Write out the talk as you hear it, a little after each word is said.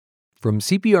From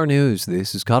CPR News,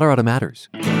 this is Colorado Matters.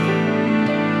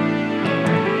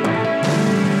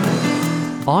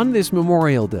 On this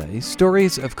Memorial Day,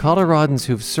 stories of Coloradans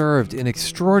who've served in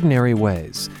extraordinary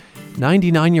ways.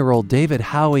 99-year-old David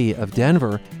Howie of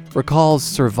Denver recalls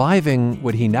surviving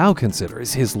what he now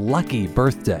considers his lucky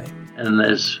birthday. And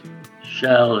this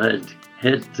shell had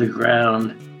hit the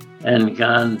ground and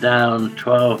gone down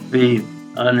 12 feet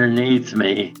underneath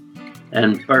me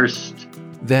and burst.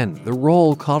 Then, the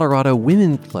role Colorado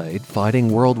women played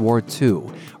fighting World War II.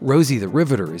 Rosie the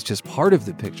Riveter is just part of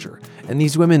the picture, and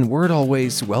these women weren't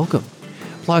always welcome.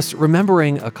 Plus,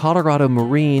 remembering a Colorado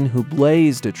Marine who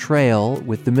blazed a trail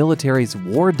with the military's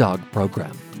War Dog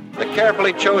program. The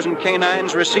carefully chosen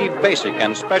canines receive basic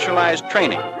and specialized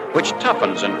training, which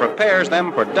toughens and prepares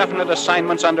them for definite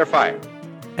assignments under fire.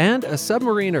 And a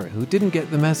submariner who didn't get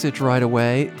the message right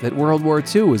away that World War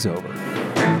II was over.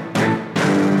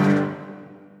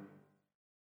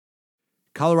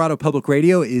 Colorado Public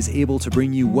Radio is able to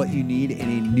bring you what you need in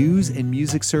a news and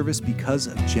music service because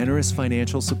of generous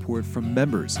financial support from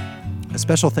members. A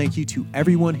special thank you to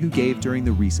everyone who gave during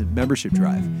the recent membership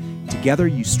drive. Together,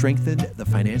 you strengthened the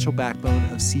financial backbone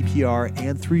of CPR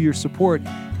and through your support,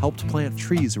 helped plant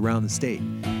trees around the state.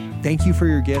 Thank you for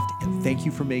your gift, and thank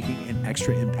you for making an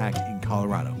extra impact in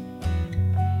Colorado.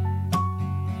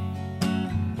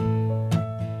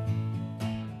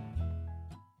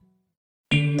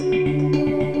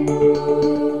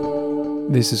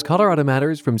 This is Colorado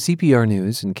Matters from CPR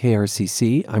News and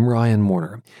KRCC. I'm Ryan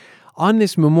Warner. On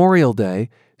this Memorial Day,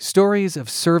 stories of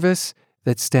service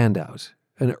that stand out.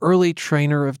 An early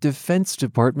trainer of Defense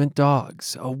Department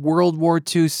dogs, a World War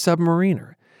II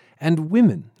submariner, and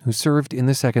women who served in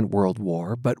the Second World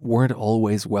War but weren't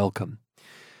always welcome.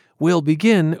 We'll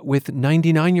begin with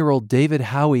 99-year-old David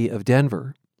Howie of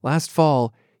Denver. Last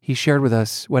fall, he shared with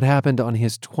us what happened on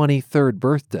his 23rd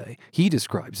birthday. He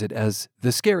describes it as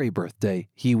the scary birthday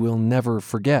he will never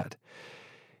forget.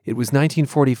 It was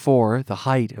 1944, the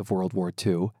height of World War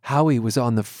II. Howie was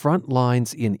on the front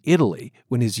lines in Italy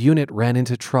when his unit ran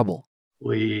into trouble.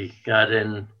 We got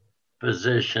in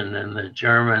position and the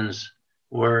Germans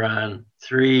were on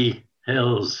 3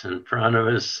 hills in front of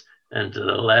us and to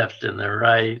the left and the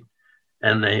right,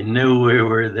 and they knew we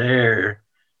were there,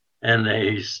 and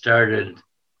they started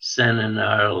sending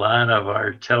out a lot of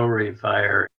artillery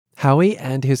fire. Howie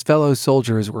and his fellow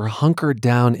soldiers were hunkered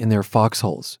down in their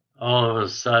foxholes. All of a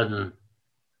sudden,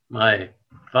 my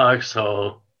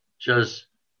foxhole just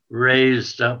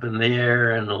raised up in the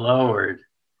air and lowered,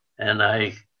 and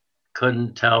I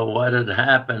couldn't tell what had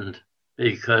happened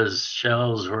because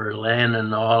shells were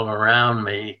landing all around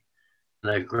me.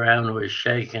 The ground was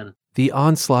shaking. The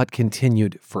onslaught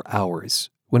continued for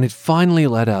hours. When it finally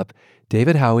let up,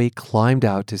 David Howie climbed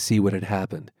out to see what had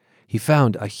happened. He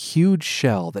found a huge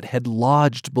shell that had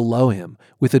lodged below him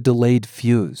with a delayed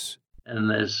fuse. And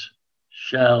this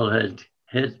shell had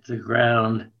hit the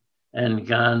ground and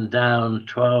gone down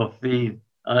 12 feet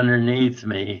underneath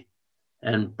me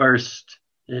and burst.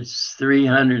 It's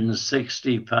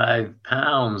 365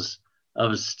 pounds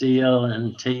of steel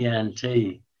and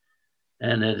TNT,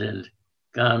 and it had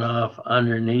gone off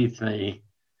underneath me.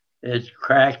 It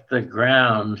cracked the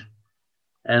ground,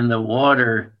 and the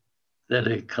water that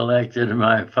had collected in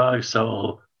my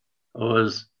foxhole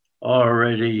was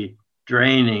already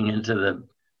draining into the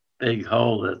big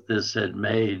hole that this had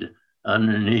made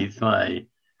underneath my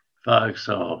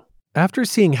foxhole. After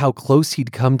seeing how close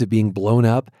he'd come to being blown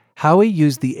up, Howie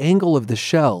used the angle of the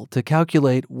shell to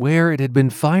calculate where it had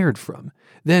been fired from.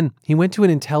 Then he went to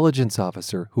an intelligence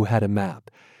officer who had a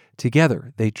map.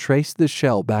 Together, they traced the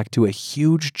shell back to a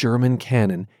huge German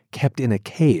cannon kept in a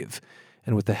cave,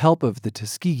 and with the help of the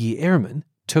Tuskegee Airmen,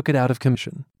 took it out of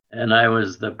commission. And I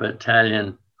was the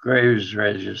battalion graves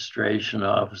registration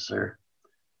officer,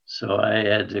 so I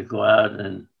had to go out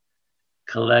and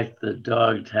collect the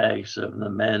dog tags of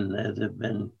the men that had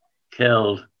been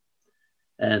killed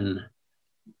and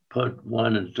put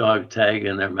one dog tag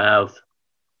in their mouth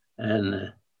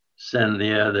and send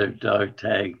the other dog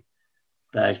tag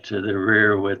back to the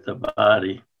rear with the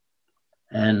body.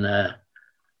 And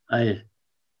I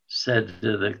said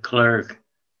to the clerk,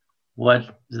 "What's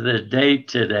the date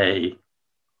today?"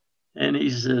 And he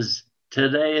says,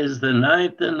 "Today is the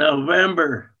 9th of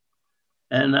November.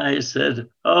 And I said,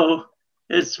 "Oh,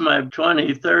 it's my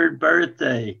 23rd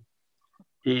birthday."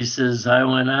 He says, "I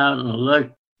went out and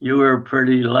looked. You were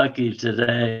pretty lucky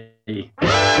today."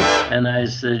 And I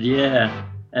said, "Yeah."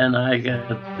 And I got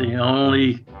the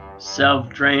only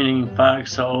self-draining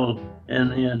foxhole in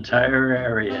the entire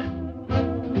area.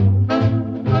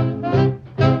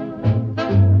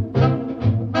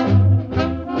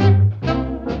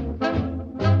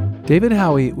 David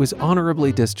Howie was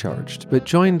honorably discharged, but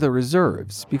joined the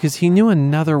reserves because he knew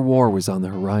another war was on the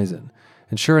horizon.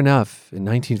 And sure enough, in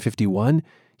 1951,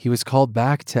 he was called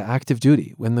back to active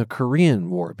duty when the Korean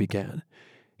War began.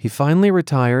 He finally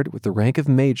retired with the rank of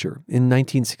major in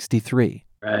 1963.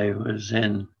 I was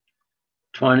in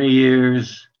 20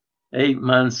 years, 8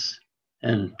 months,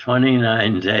 and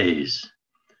 29 days.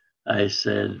 I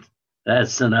said,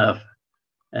 that's enough.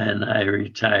 And I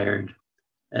retired.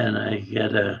 And I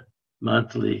get a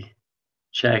monthly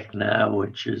check now,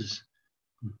 which is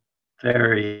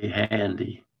very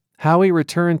handy. Howie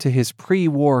returned to his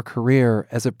pre-war career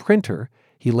as a printer.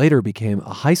 He later became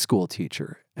a high school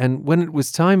teacher. And when it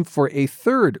was time for a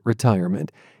third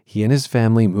retirement, he and his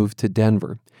family moved to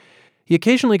Denver. He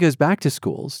occasionally goes back to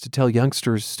schools to tell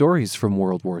youngsters stories from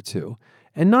World War II.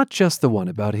 And not just the one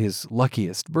about his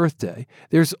luckiest birthday.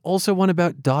 There's also one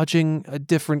about dodging a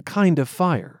different kind of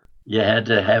fire. You had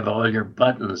to have all your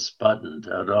buttons buttoned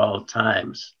at all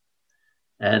times.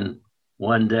 And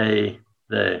one day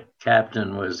the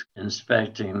captain was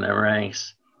inspecting the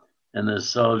ranks, and the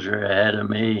soldier ahead of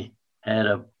me had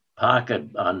a pocket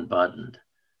unbuttoned.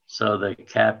 So the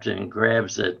captain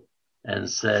grabs it and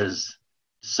says,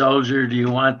 "Soldier, do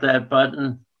you want that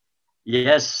button?"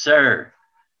 "Yes, sir."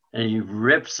 And he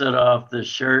rips it off the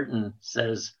shirt and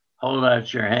says, "Hold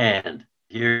out your hand.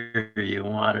 Here, you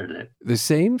wanted it." The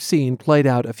same scene played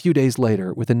out a few days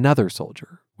later with another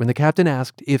soldier. When the captain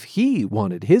asked if he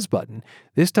wanted his button,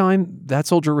 this time that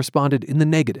soldier responded in the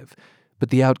negative.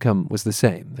 But the outcome was the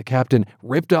same. The captain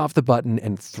ripped off the button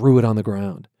and threw it on the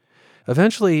ground.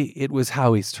 Eventually, it was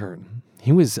Howie's turn.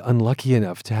 He was unlucky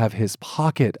enough to have his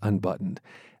pocket unbuttoned.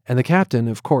 And the captain,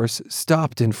 of course,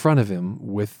 stopped in front of him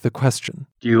with the question,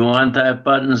 "Do you want that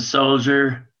button,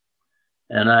 soldier?"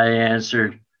 And I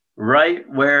answered, "Right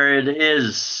where it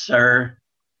is, sir."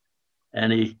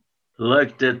 And he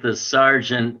looked at the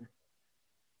sergeant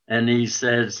and he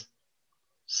says,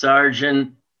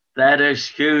 "Sergeant, that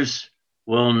excuse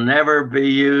will never be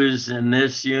used in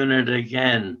this unit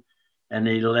again." And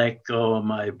he let go of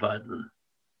my button.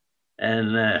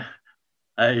 And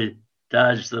I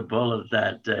dodged the bullet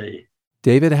that day.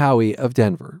 David Howie of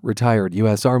Denver, retired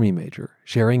U.S. Army major,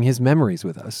 sharing his memories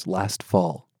with us last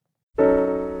fall.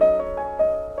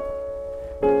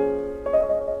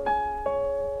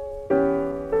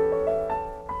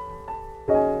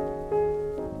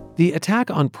 The attack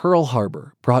on Pearl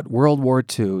Harbor brought World War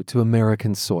II to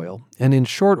American soil, and in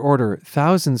short order,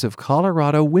 thousands of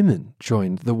Colorado women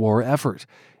joined the war effort,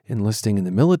 enlisting in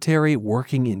the military,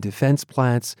 working in defense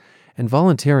plants, and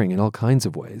volunteering in all kinds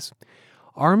of ways.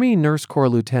 Army Nurse Corps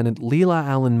Lieutenant Leela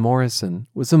Allen Morrison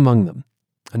was among them.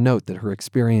 A note that her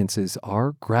experiences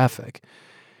are graphic.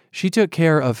 She took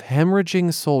care of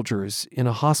hemorrhaging soldiers in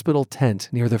a hospital tent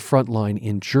near the front line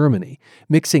in Germany,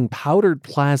 mixing powdered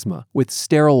plasma with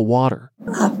sterile water.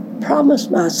 I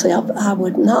promised myself I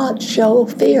would not show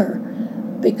fear,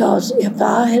 because if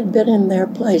I had been in their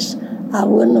place, I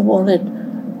wouldn't have wanted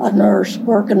a nurse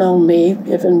working on me,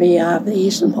 giving me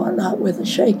IVs and whatnot with a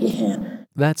shaky hand.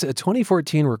 That's a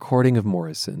 2014 recording of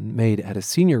Morrison made at a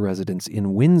senior residence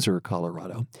in Windsor,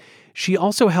 Colorado. She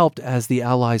also helped as the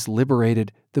Allies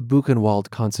liberated the Buchenwald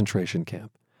concentration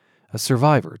camp. A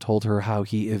survivor told her how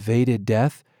he evaded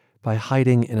death by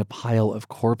hiding in a pile of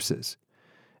corpses.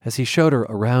 As he showed her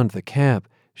around the camp,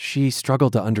 she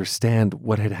struggled to understand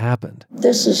what had happened.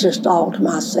 This is just all to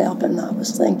myself, and I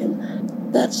was thinking,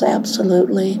 that's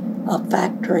absolutely a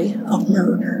factory of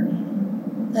murder.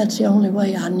 That's the only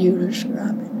way I knew to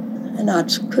describe it. And I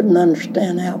just couldn't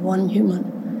understand how one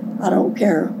human, I don't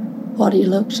care what he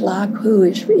looks like, who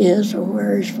he is, or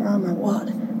where he's from, or what.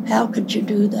 How could you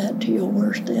do that to your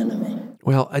worst enemy?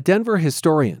 Well, a Denver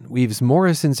historian weaves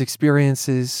Morrison's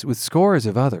experiences with scores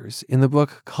of others in the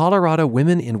book Colorado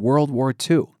Women in World War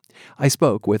II. I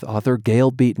spoke with author Gail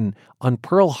Beaton on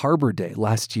Pearl Harbor Day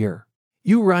last year.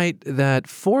 You write that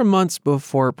 4 months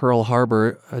before Pearl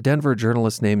Harbor, a Denver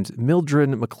journalist named Mildred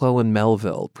McClellan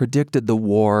Melville predicted the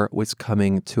war was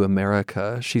coming to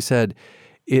America. She said,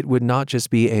 "It would not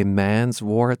just be a man's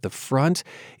war at the front,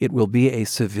 it will be a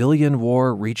civilian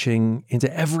war reaching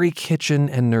into every kitchen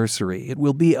and nursery. It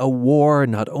will be a war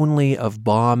not only of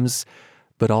bombs,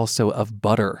 but also of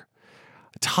butter."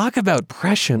 Talk about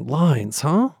prescient lines,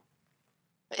 huh?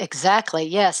 Exactly,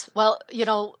 yes. Well,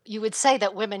 you would say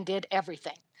that women did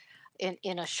everything.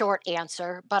 in a short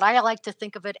answer, but I like to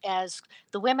think of it as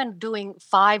the women doing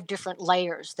 5 different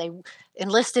layers. They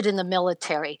enlisted in the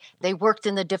military. They worked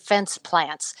in the defense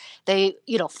plants. They,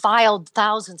 filed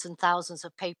thousands and thousands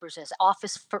of papers as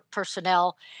office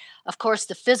personnel. Of course,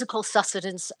 the physical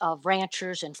sustenance of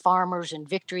ranchers and farmers and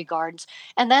victory gardens,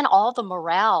 and then all the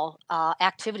morale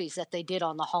activities that they did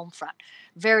on the home front.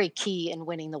 Very key in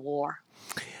winning the war.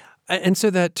 And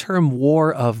so that term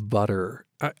war of butter,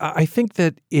 I think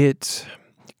that it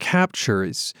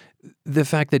captures the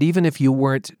fact that even if you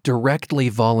weren't directly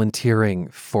volunteering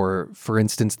for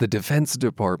instance, the Defense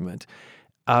Department,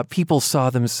 people saw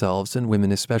themselves, and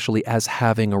women especially, as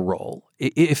having a role,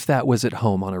 if that was at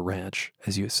home on a ranch,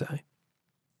 as you say.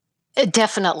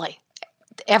 Definitely.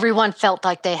 Everyone felt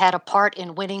like they had a part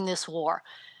in winning this war.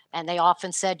 And they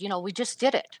often said, we just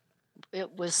did it.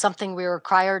 It was something we were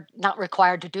not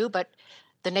required to do, but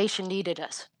the nation needed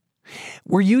us.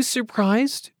 Were you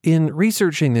surprised in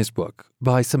researching this book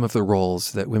by some of the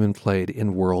roles that women played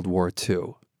in World War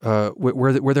II?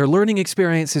 Were there learning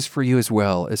experiences for you as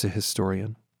well as a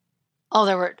historian? Oh,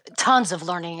 there were tons of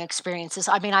learning experiences.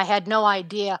 I mean, I had no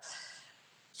idea.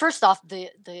 First off, the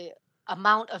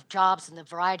amount of jobs and the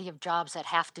variety of jobs that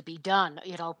have to be done.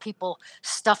 People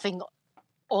stuffing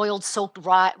oiled soaked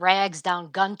rags down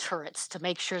gun turrets to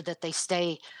make sure that they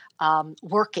stay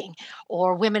working,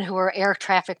 or women who are air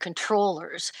traffic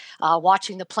controllers,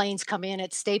 watching the planes come in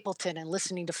at Stapleton and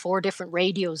listening to 4 different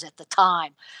radios at the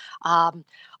time.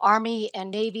 Army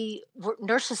and Navy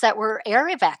nurses that were air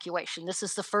evacuation. This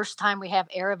is the first time we have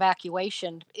air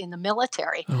evacuation in the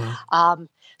military. Mm-hmm.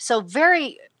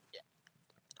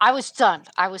 I was stunned.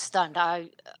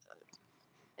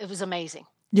 It was amazing.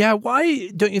 Yeah, why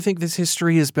don't you think this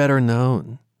history is better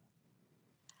known?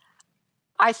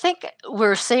 I think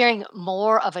we're seeing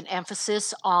more of an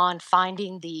emphasis on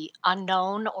finding the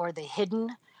unknown or the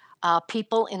hidden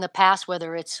people in the past,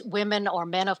 whether it's women or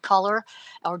men of color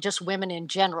or just women in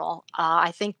general.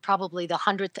 I think probably the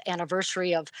 100th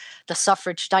anniversary of the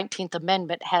suffrage 19th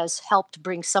Amendment has helped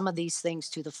bring some of these things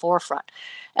to the forefront,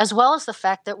 as well as the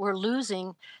fact that we're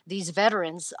losing these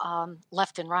veterans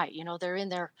left and right. They're in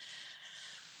their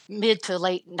mid to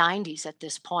late 90s at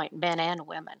this point, men and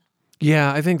women.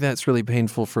 Yeah, I think that's really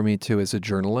painful for me too as a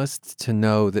journalist, to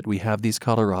know that we have these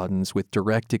Coloradans with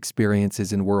direct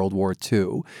experiences in World War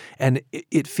II, and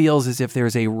it feels as if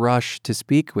there's a rush to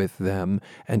speak with them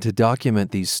and to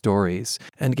document these stories.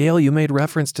 And Gail, you made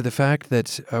reference to the fact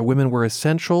that women were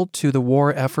essential to the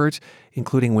war effort,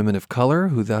 including women of color,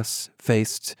 who thus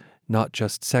faced not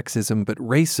just sexism but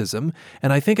racism.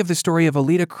 And I think of the story of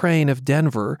Aleta Crane of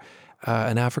Denver,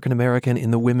 an African-American in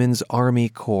the Women's Army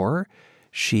Corps.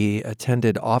 She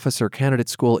attended officer candidate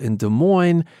school in Des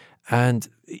Moines, and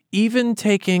even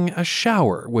taking a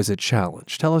shower was a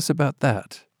challenge. Tell us about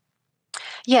that.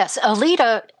 Yes,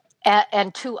 Aleta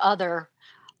and 2 other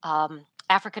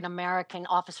African-American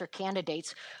officer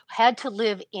candidates had to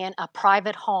live in a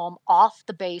private home off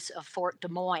the base of Fort Des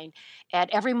Moines. And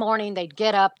every morning they'd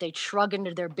get up, they'd shrug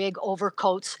into their big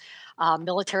overcoats,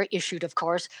 military issued, of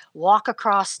course, walk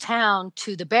across town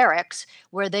to the barracks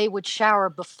where they would shower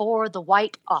before the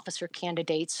white officer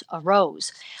candidates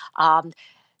arose.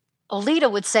 Aleta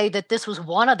would say that this was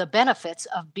one of the benefits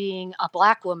of being a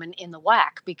Black woman in the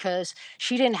WAC, because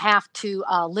she didn't have to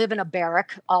live in a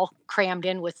barrack all crammed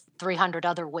in with 300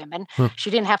 other women.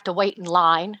 She didn't have to wait in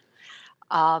line.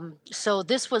 So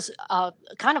this was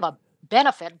kind of a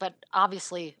benefit, but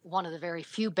obviously one of the very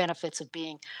few benefits of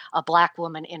being a Black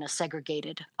woman in a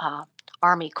segregated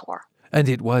Army Corps. And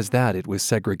it was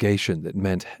segregation that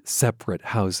meant separate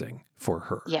housing for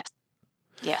her. Yes.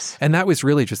 Yes. And that was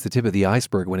really just the tip of the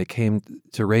iceberg when it came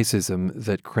to racism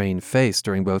that Crane faced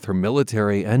during both her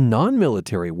military and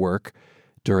non-military work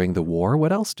during the war.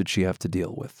 What else did she have to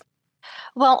deal with?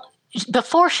 Well,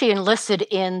 before she enlisted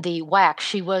in the WAC,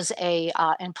 she was a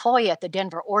employee at the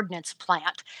Denver Ordnance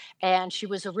Plant, and she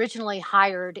was originally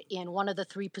hired in one of the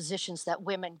 3 positions that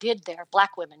women did there,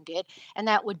 Black women did, and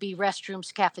that would be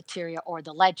restrooms, cafeteria, or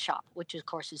the lead shop, which of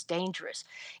course is dangerous.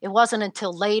 It wasn't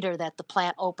until later that the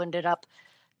plant opened it up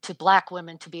to Black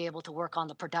women to be able to work on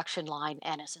the production line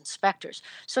and as inspectors.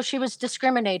 So she was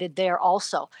discriminated there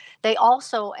also. They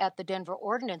also, at the Denver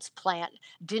Ordnance Plant,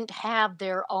 didn't have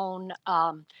their own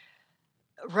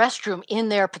restroom in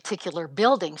their particular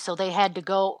building, so they had to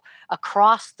go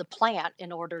across the plant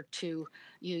in order to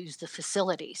use the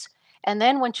facilities. And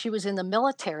then when she was in the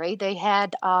military, they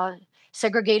had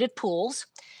segregated pools.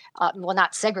 Well,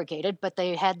 not segregated, but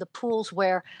they had the pools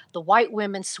where the white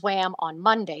women swam on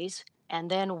Mondays. And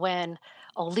then when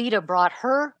Aleta brought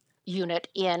her unit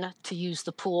in to use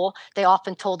the pool, they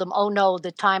often told them, oh no,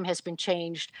 the time has been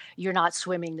changed. You're not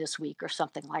swimming this week or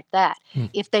something like that. Hmm.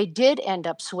 If they did end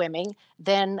up swimming,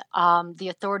 then the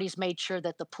authorities made sure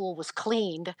that the pool was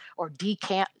cleaned or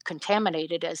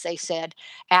decontaminated, as they said,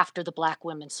 after the black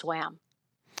women swam.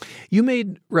 You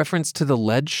made reference to the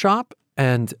lead shop,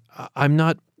 and I'm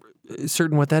not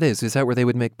certain what that is. Is that where they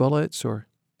would make bullets or?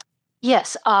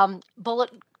 Yes,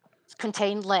 bullets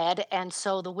contained lead, and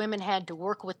so the women had to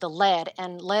work with the lead,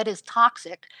 and lead is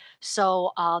toxic.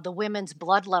 So the women's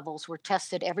blood levels were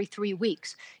tested every 3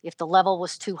 weeks. If the level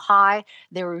was too high,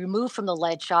 they were removed from the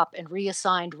lead shop and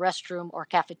reassigned restroom or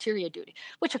cafeteria duty,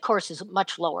 which of course is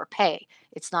much lower pay.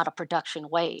 It's not a production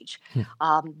wage.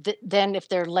 Then, if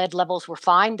their lead levels were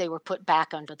fine, they were put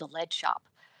back under the lead shop.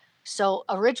 So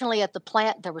originally at the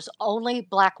plant, there was only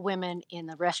black women in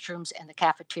the restrooms and the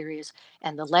cafeterias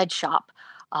and the lead shop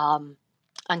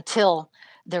until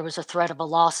there was a threat of a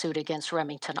lawsuit against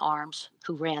Remington Arms,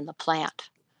 who ran the plant.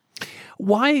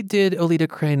 Why did Oleta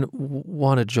Crane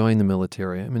want to join the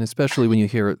military? I mean, especially when you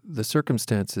hear the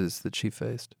circumstances that she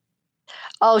faced.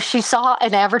 Oh, she saw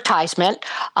an advertisement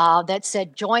that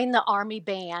said, join the Army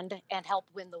band and help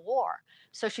win the war.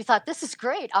 So she thought, this is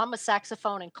great. I'm a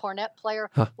saxophone and cornet player.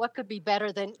 Huh. What could be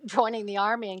better than joining the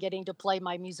Army and getting to play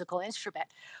my musical instrument?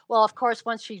 Well, of course,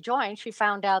 once she joined, she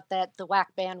found out that the WAC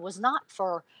band was not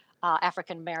for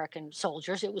African-American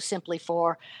soldiers. It was simply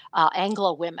for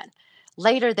Anglo women.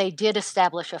 Later, they did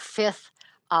establish a fifth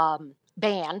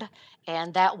band,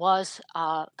 and that was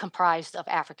comprised of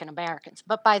African Americans.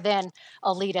 But by then,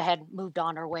 Oleta had moved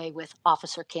on her way with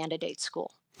officer candidate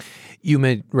school. You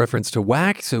made reference to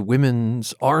WAC, so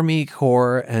Women's Army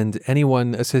Corps, and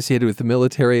anyone associated with the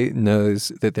military knows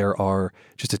that there are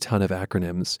just a ton of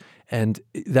acronyms. And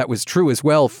that was true as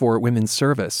well for women's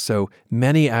service. So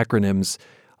many acronyms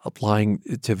applying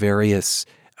to various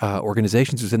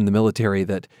organizations within the military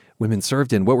that women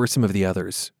served in. What were some of the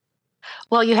others?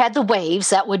 Well, you had the WAVES.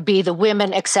 That would be the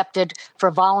women accepted for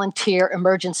volunteer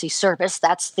emergency service.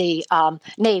 That's the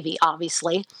Navy,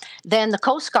 obviously. Then the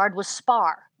Coast Guard was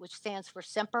SPAR, which stands for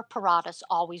Semper Paratus,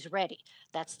 Always Ready.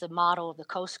 That's the motto of the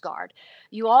Coast Guard.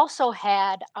 You also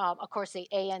had, of course, the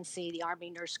ANC, the Army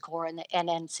Nurse Corps, and the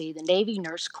NNC, the Navy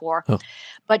Nurse Corps. Oh.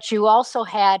 But you also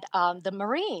had the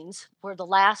Marines were the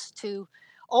last to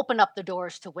open up the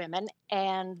doors to women,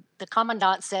 and the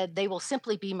commandant said they will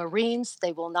simply be Marines.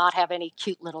 They will not have any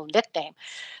cute little nickname.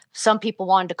 Some people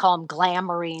wanted to call them glam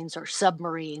Marines or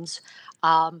submarines,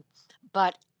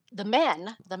 but the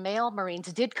men, the male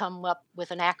Marines, did come up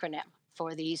with an acronym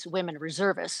for these women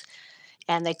reservists,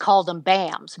 and they called them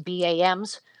BAMs,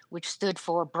 BAMs, which stood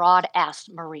for Broad-Assed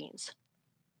Marines.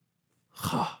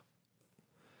 Huh.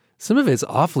 Some of it's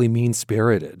awfully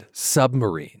mean-spirited.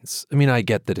 Submarines. I mean, I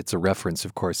get that it's a reference,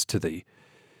 of course, to the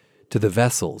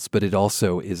vessels, but it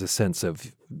also is a sense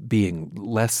of being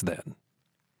less than.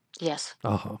 Yes.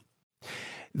 Uh-huh.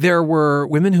 There were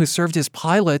women who served as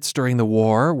pilots during the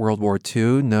war, World War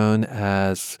II, known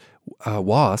as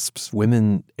WASPs,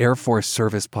 Women Air Force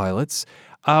Service Pilots.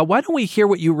 Why don't we hear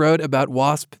what you wrote about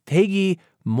WASP Peggy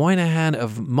Moynihan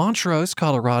of Montrose,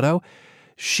 Colorado?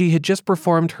 She had just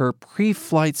performed her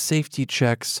pre-flight safety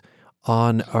checks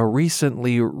on a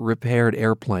recently repaired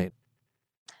airplane.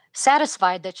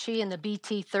 Satisfied that she and the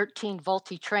BT-13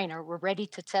 Vultee trainer were ready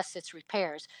to test its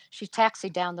repairs, she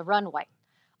taxied down the runway.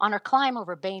 On her climb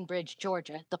over Bainbridge,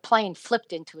 Georgia, the plane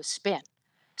flipped into a spin.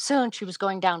 Soon she was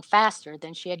going down faster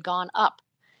than she had gone up.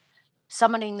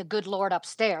 Summoning the good Lord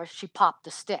upstairs, she popped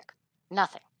the stick.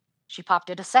 Nothing. She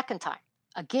popped it a second time.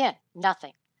 Again,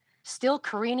 nothing. Still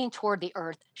careening toward the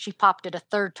earth, she popped it a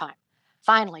third time.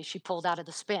 Finally, she pulled out of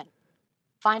the spin.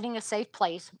 Finding a safe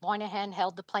place, Moynihan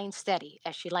held the plane steady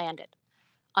as she landed.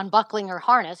 Unbuckling her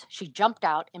harness, she jumped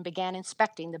out and began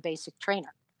inspecting the basic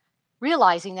trainer.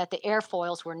 Realizing that the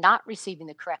airfoils were not receiving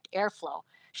the correct airflow,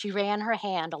 she ran her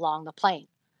hand along the plane.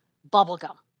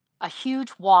 Bubblegum. A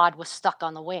huge wad was stuck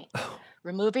on the wing.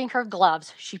 Removing her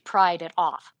gloves, she pried it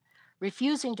off.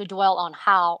 Refusing to dwell on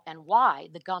how and why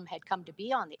the gum had come to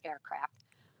be on the aircraft,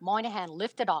 Moynihan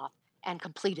lifted off and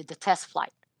completed the test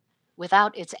flight.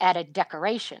 Without its added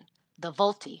decoration, the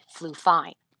Vultee flew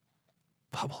fine.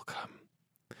 Bubblegum.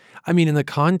 I mean, in the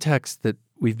context that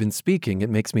we've been speaking,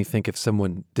 it makes me think if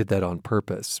someone did that on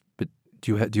purpose. But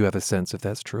do you have a sense if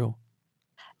that's true?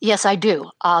 Yes, I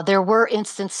do. There were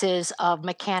instances of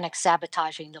mechanics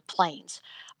sabotaging the planes.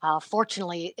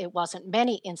 Fortunately, it wasn't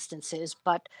many instances,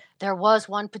 but there was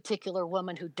one particular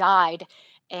woman who died,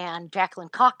 and Jacqueline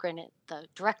Cochran, the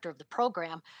director of the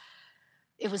program,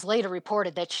 it was later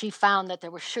reported that she found that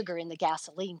there was sugar in the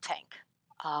gasoline tank,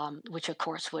 which of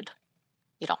course would,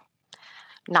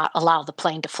 not allow the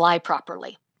plane to fly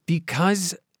properly.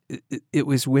 Because it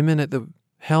was women at the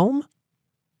helm?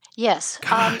 Yes.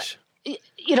 Gosh.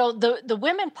 The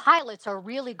women pilots are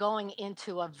really going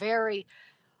into a very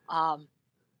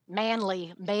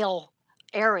manly male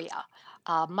area,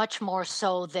 much more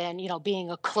so than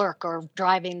being a clerk or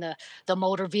driving the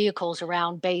motor vehicles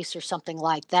around base or something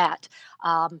like that.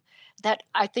 That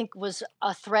I think was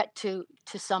a threat to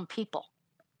some people.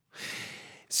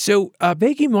 So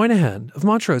Becky Moynihan of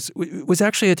Montrose was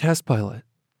actually a test pilot.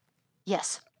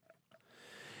 Yes.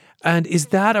 And is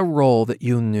that a role that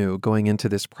you knew going into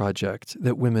this project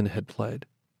that women had played?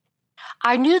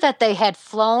 I knew that they had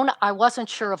flown. I wasn't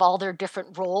sure of all their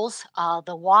different roles.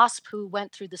 The WASP, who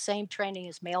went through the same training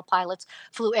as male pilots,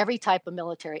 flew every type of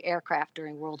military aircraft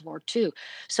during World War II.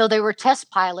 So they were test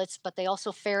pilots, but they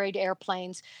also ferried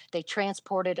airplanes. They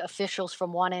transported officials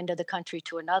from one end of the country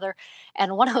to another.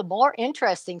 And one of the more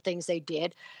interesting things they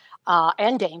did,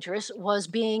 and dangerous, was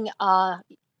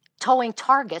towing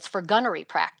targets for gunnery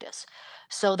practice.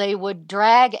 So they would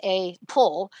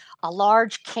pull a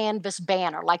large canvas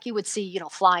banner, like you would see,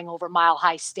 flying over Mile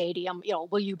High Stadium,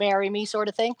 will you marry me sort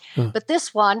of thing. But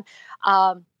this one,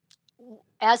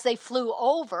 as they flew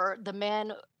over, the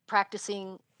men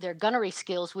practicing their gunnery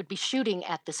skills would be shooting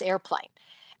at this airplane.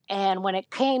 And when it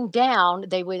came down,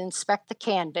 they would inspect the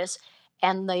canvas,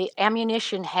 and the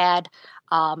ammunition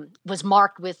was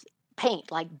marked with paint,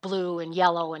 like blue and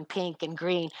yellow and pink and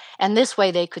green. And this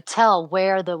way they could tell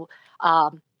where the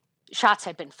shots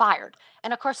had been fired.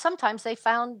 And of course, sometimes they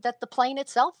found that the plane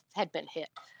itself had been hit.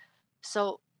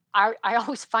 So I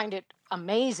always find it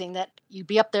amazing that you'd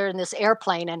be up there in this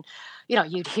airplane and,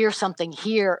 you'd hear something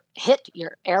here hit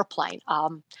your airplane.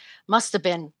 Must have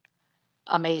been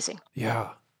amazing. Yeah.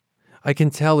 I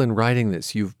can tell in writing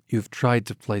this, you've tried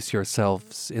to place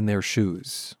yourselves in their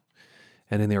shoes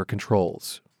and in their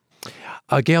controls.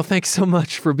 Gail, thanks so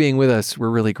much for being with us. We're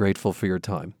really grateful for your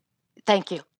time. Thank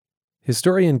you.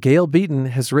 Historian Gail Beaton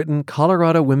has written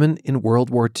Colorado Women in World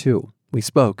War II. We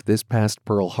spoke this past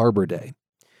Pearl Harbor Day.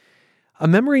 A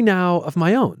memory now of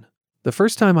my own. The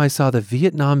first time I saw the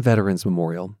Vietnam Veterans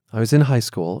Memorial, I was in high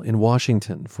school in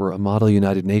Washington for a Model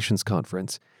United Nations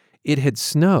conference. It had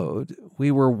snowed. We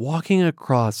were walking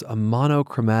across a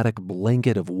monochromatic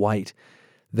blanket of white.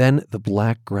 Then the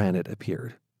black granite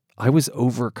appeared. I was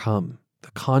overcome.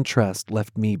 The contrast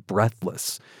left me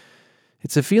breathless.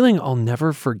 It's a feeling I'll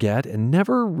never forget and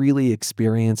never really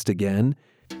experienced again.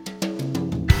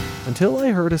 Until I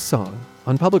heard a song,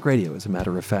 on public radio as a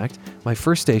matter of fact, my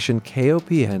first station,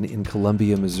 KOPN in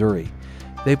Columbia, Missouri.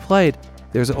 They played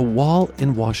There's a Wall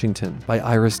in Washington by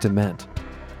Iris DeMent.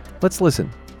 Let's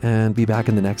listen and be back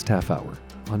in the next half hour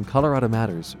on Colorado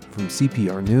Matters from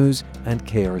CPR News and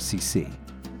KRCC.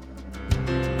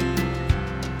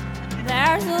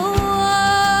 There's a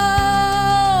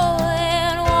wall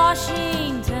in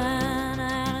Washington,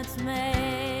 and it's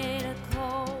made of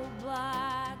cold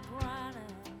black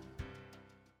granite.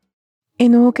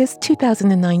 In August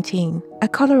 2019, a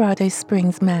Colorado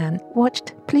Springs man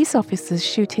watched police officers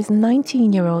shoot his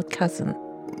 19-year-old cousin.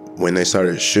 When they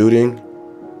started shooting,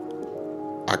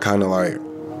 I kind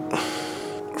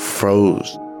of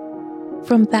froze.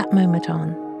 From that moment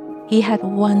on, he had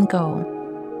one goal: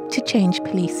 to change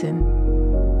policing.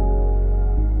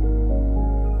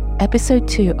 Episode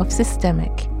 2 of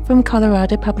Systemic from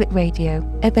Colorado Public Radio,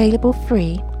 available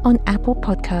free on Apple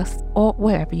Podcasts or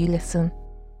wherever you listen.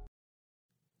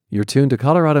 You're tuned to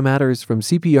Colorado Matters from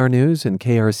CPR News and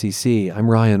KRCC. I'm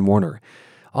Ryan Warner.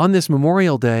 On this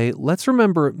Memorial Day, let's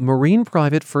remember Marine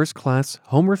Private First Class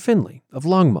Homer Finley of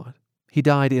Longmont. He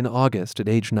died in August at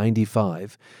age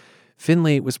 95.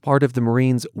 Finley was part of the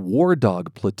Marines' War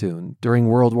Dog platoon during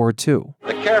World War II.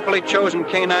 The carefully chosen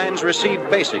canines receive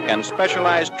basic and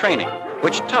specialized training,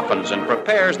 which toughens and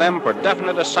prepares them for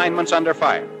definite assignments under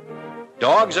fire.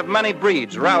 Dogs of many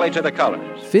breeds rally to the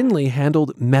colors. Finley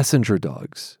handled messenger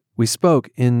dogs. We spoke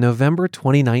in November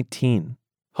 2019.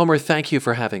 Homer, thank you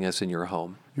for having us in your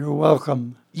home. You're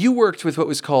welcome. You worked with what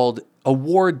was called a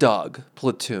War Dog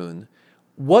platoon.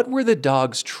 What were the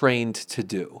dogs trained to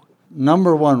do?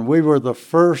 Number one, we were the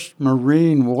first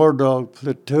Marine War Dog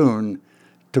platoon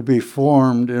to be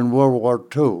formed in World War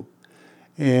II.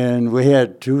 And we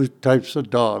had two types of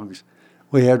dogs.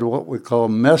 We had what we call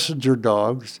messenger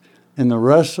dogs, and the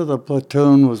rest of the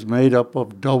platoon was made up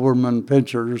of Doberman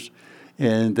pinschers,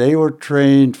 and they were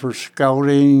trained for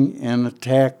scouting and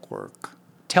attack work.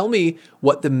 Tell me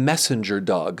what the messenger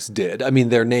dogs did. I mean,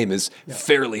 their name is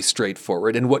fairly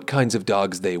straightforward, and what kinds of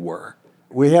dogs they were.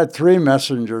 We had three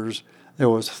messengers. There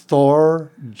was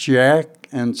Thor, Jack,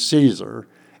 and Caesar,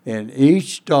 and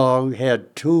each dog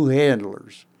had two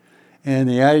handlers. And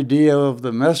the idea of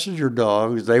the messenger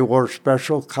dogs, they wore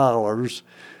special collars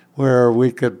where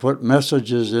we could put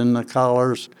messages in the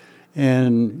collars.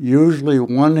 And usually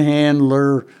one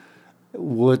handler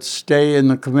would stay in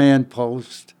the command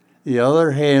post. The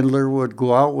other handler would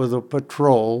go out with a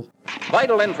patrol.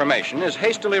 Vital information is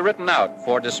hastily written out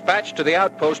for dispatch to the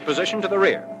outpost position to the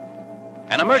rear.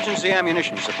 An emergency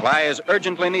ammunition supply is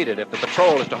urgently needed if the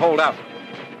patrol is to hold out.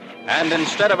 And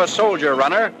instead of a soldier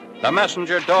runner, the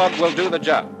messenger dog will do the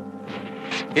job.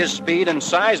 His speed and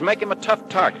size make him a tough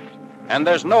target, and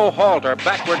there's no halt or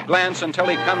backward glance until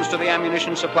he comes to the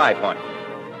ammunition supply point.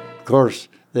 Of course,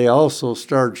 they also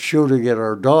started shooting at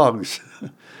our dogs,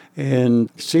 and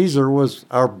Caesar was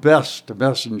our best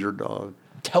messenger dog.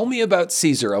 Tell me about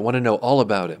Caesar. I want to know all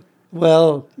about him.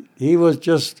 Well, he was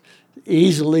just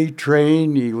easily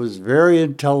trained. He was very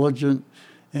intelligent.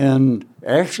 And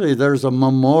actually, there's a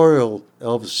memorial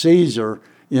of Caesar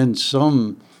in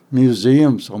some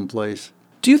museum someplace.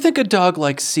 Do you think a dog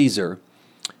like Caesar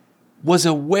was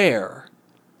aware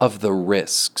of the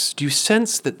risks? Do you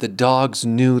sense that the dogs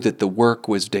knew that the work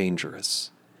was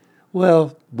dangerous?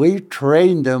 Well, we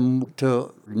trained them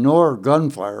to ignore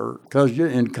gunfire because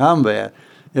in combat,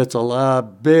 it's a lot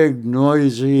of big,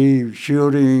 noisy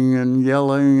shooting and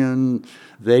yelling, and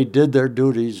they did their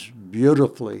duties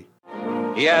beautifully.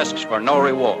 He asks for no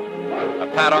reward. A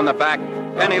pat on the back,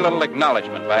 any little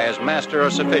acknowledgement by his master are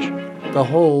sufficient. The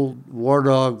whole war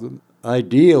dog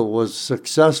idea was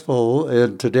successful,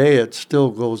 and today it still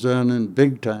goes on in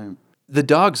big time. The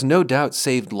dogs no doubt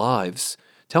saved lives.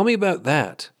 Tell me about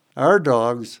that. Our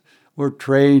dogs were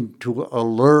trained to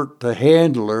alert the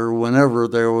handler whenever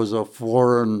there was a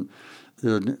foreign,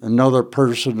 another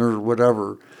person or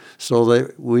whatever, so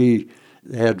that we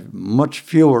had much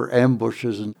fewer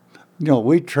ambushes. And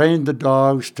we trained the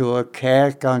dogs to a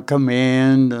cack on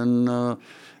command, and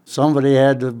somebody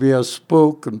had to be a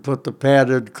spook and put the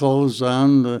padded clothes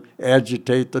on to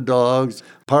agitate the dogs.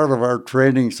 Part of our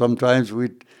training, sometimes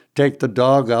we'd take the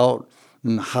dog out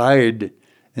and hide,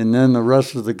 and then the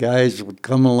rest of the guys would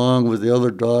come along with the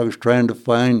other dogs trying to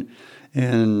find.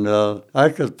 And I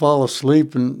could fall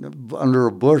asleep under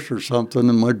a bush or something,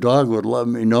 and my dog would let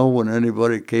me know when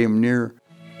anybody came near.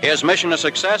 His mission a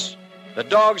success? The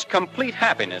dog's complete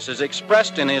happiness is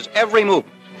expressed in his every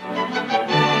movement.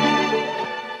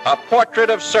 A portrait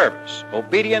of service,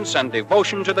 obedience, and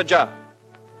devotion to the job.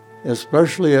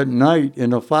 Especially at night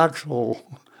in a foxhole,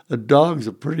 a dog's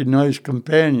a pretty nice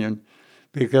companion,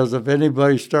 because if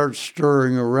anybody starts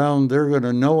stirring around, they're going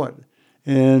to know it.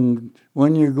 And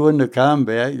when you go into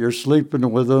combat, you're sleeping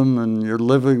with them, and you're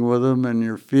living with them, and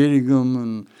you're feeding them,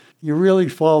 and you really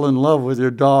fall in love with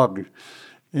your dog.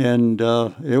 And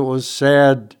it was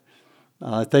sad.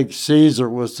 I think Caesar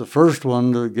was the first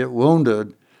one to get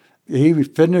wounded. He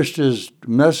finished his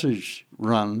message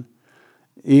run,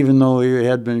 even though he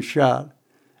had been shot.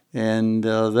 And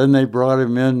then they brought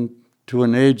him in to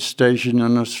an aid station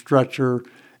on a stretcher,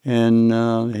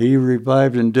 and he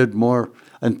revived and did more.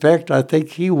 In fact, I think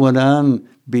he went on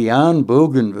beyond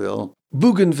Bougainville.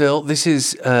 Bougainville, this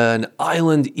is an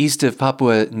island east of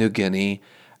Papua New Guinea,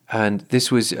 and this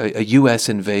was a U.S.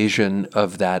 invasion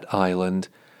of that island.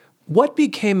 What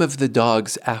became of the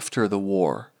dogs after the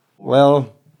war?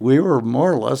 Well, we were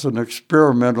more or less an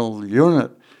experimental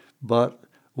unit, but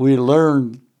we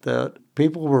learned that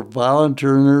people were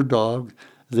volunteering their dog.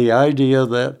 The idea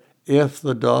that if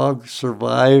the dog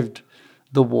survived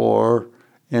the war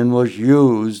and was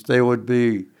used, they would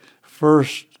be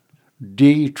first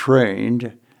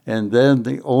detrained, and then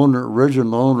the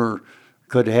original owner,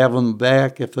 could have them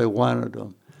back if they wanted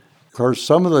them. Of course,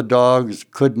 some of the dogs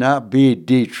could not be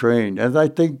detrained, and I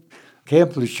think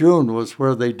Camp Lejeune was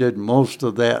where they did most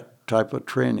of that type of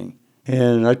training.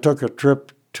 And I took a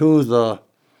trip to the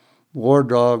war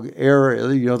dog area,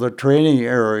 the training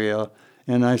area,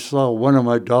 and I saw one of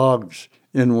my dogs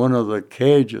in one of the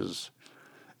cages.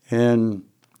 And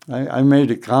I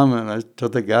made a comment to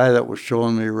the guy that was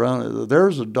showing me around.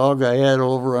 There's a dog I had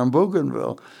over on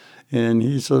Bougainville. And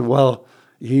he said, well,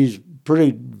 he's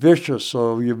pretty vicious,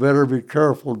 so you better be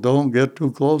careful. Don't get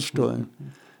too close to him.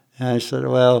 And I said,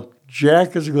 well,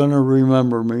 Jack is going to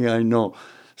remember me, I know.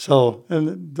 So,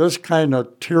 and this kind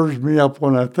of tears me up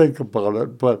when I think about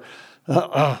it. But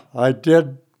I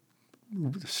did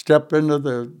step into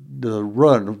the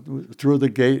run, through the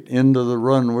gate into the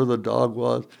run where the dog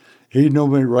was. He knew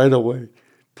me right away,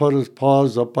 put his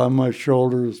paws up on my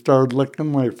shoulders, started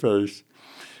licking my face.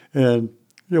 And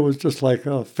it was just like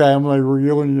a family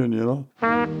reunion,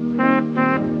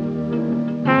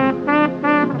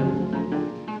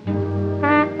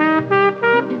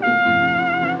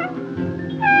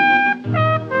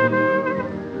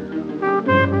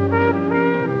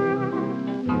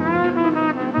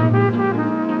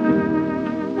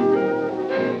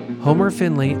 Homer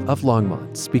Finley of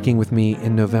Longmont, speaking with me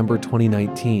in November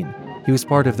 2019. He was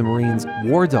part of the Marines'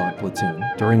 War Dog Platoon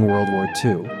during World War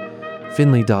II.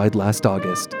 Finley died last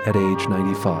August at age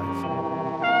 95.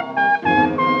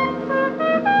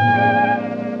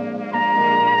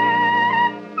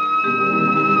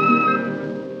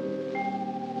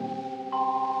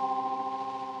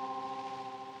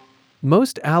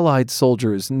 Most Allied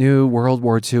soldiers knew World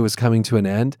War II was coming to an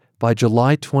end by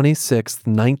July 26,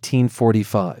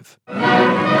 1945.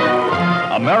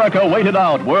 America waited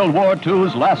out World War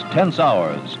II's last tense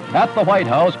hours. At the White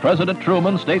House, President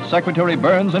Truman, State Secretary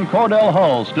Burns, and Cordell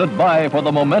Hull stood by for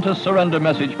the momentous surrender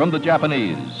message from the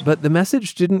Japanese. But the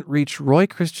message didn't reach Roy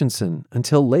Christensen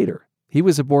until later. He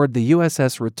was aboard the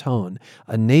USS Raton,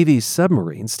 a Navy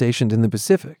submarine stationed in the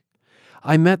Pacific.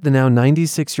 I met the now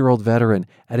 96-year-old veteran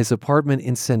at his apartment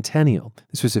in Centennial.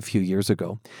 This was a few years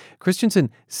ago. Christensen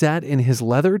sat in his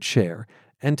leather chair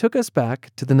and took us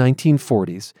back to the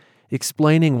 1940s,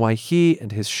 explaining why he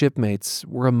and his shipmates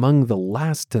were among the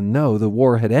last to know the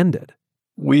war had ended.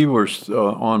 We were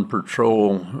on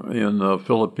patrol in the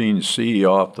Philippine Sea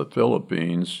off the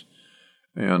Philippines,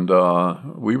 and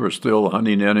we were still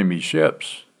hunting enemy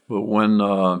ships. But when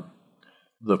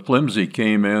the flimsy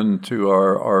came into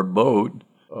our boat.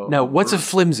 Now, what's a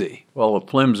flimsy? Well, a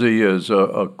flimsy is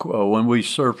when we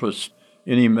surfaced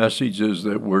any messages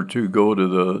that were to go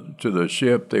to the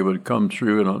ship, they would come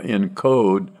through in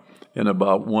code in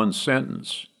about one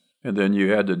sentence, and then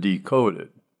you had to decode it.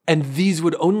 And these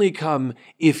would only come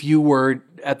if you were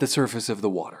at the surface of the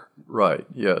water. Right,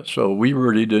 yeah. So we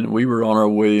really didn't. We were on our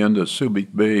way into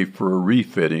Subic Bay for a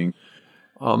refitting.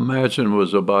 Imagine it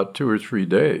was about 2 or 3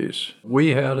 days. We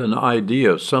had an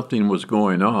idea something was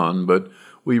going on, but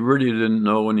we really didn't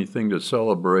know anything to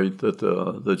celebrate that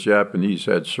the Japanese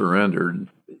had surrendered.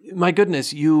 My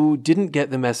goodness, you didn't get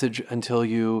the message until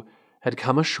you had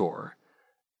come ashore.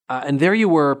 And there you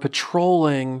were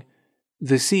patrolling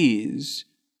the seas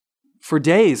for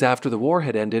days after the war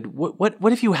had ended. What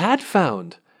if you had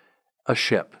found a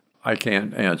ship? I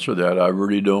can't answer that. I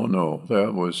really don't know.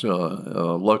 That was,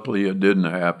 luckily it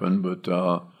didn't happen, but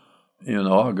in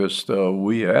August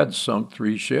we had sunk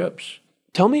 3 ships.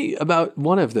 Tell me about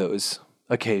one of those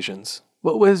occasions.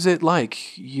 What was it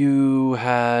like? You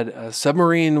had a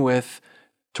submarine with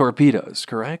torpedoes,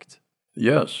 correct?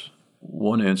 Yes.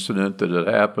 One incident that had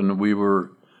happened,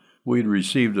 we'd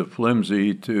received a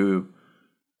flimsy to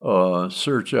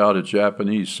search out a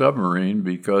Japanese submarine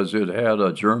because it had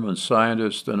a German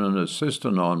scientist and an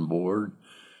assistant on board,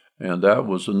 and that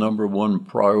was the number one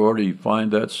priority, find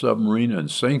that submarine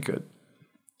and sink it.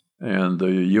 And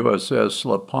the USS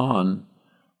Lapan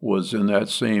was in that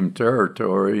same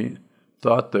territory,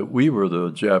 thought that we were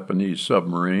the Japanese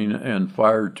submarine, and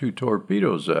fired 2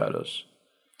 torpedoes at us.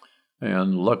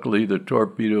 And luckily the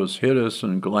torpedoes hit us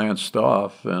and glanced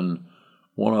off, and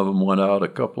one of them went out a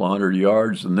couple of 100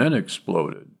 yards and then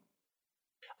exploded.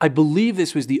 I believe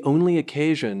this was the only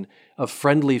occasion of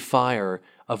friendly fire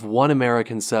of one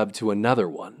American sub to another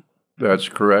one. That's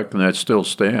correct, and that still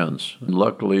stands. And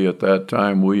luckily at that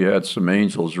time we had some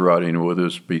angels riding with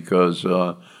us because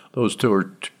those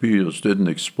torpedoes didn't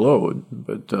explode.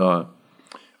 But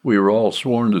we were all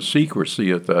sworn to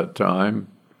secrecy at that time.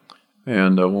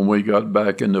 And when we got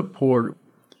back into port,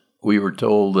 we were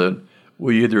told that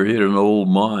we either hit an old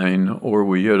mine or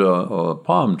we hit a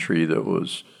palm tree that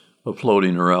was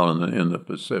floating around in the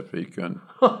Pacific. And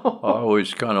I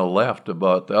always kind of laughed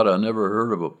about that. I never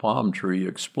heard of a palm tree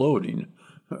exploding.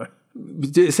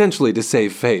 Essentially to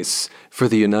save face for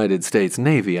the United States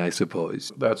Navy, I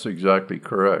suppose. That's exactly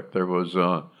correct. There was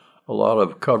a lot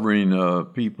of covering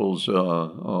people's...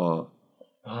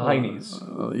 heinies.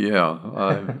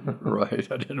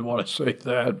 Right. I didn't want to say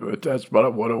that, but that's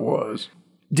about what it was.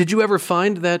 Did you ever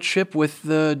find that ship with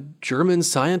the German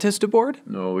scientist aboard?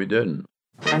 No, we didn't.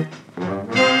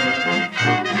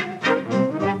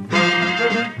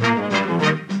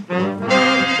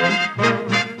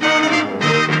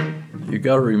 You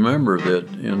got to remember that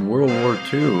in World War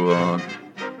II,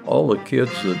 all the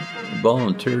kids that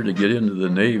volunteered to get into the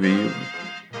Navy,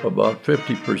 about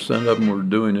 50% of them were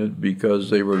doing it because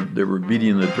they were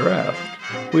beating the draft.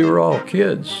 We were all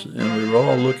kids, and we were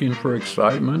all looking for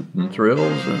excitement and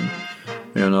thrills,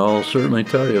 and I'll certainly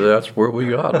tell you that's where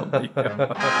we got them.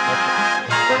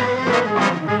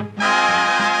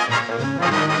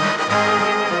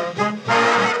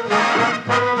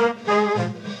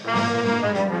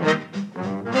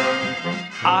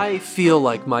 I feel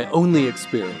like my only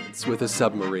experience with a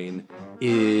submarine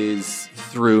is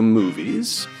through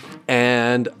movies,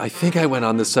 and I think I went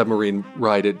on the submarine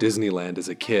ride at Disneyland as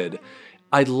a kid.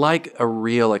 I'd like a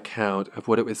real account of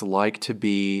what it was like to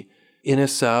be in a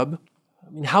sub? I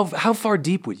mean, how far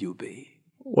deep would you be?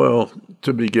 Well,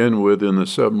 to begin with, in the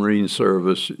submarine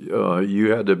service,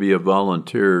 you had to be a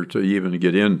volunteer to even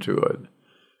get into it.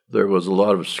 There was a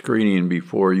lot of screening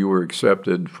before you were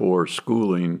accepted for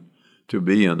schooling to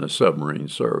be in the submarine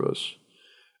service.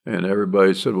 And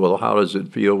everybody said, well, how does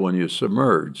it feel when you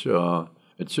submerge?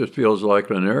 It just feels like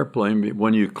an airplane.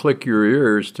 When you click your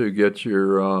ears to get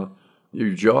your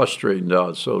jaw straightened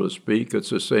out, so to speak, it's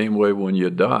the same way when you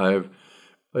dive.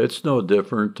 It's no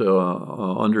different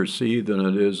undersea than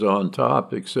it is on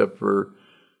top, except for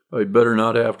you better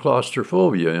not have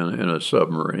claustrophobia in a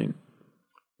submarine.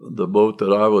 The boat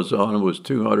that I was on was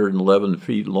 211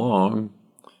 feet long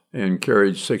and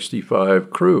carried 65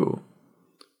 crew.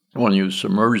 When you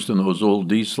submerged in those old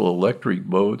diesel electric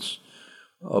boats,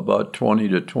 about 20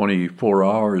 to 24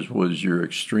 hours was your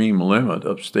extreme limit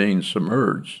of staying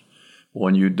submerged.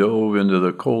 When you dove into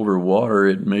the colder water,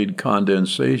 it made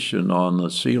condensation on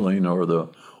the ceiling or the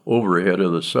overhead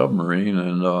of the submarine,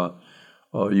 and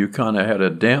you kind of had a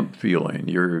damp feeling.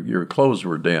 Your clothes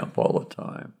were damp all the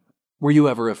time. Were you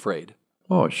ever afraid?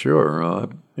 Oh, sure.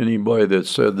 Anybody that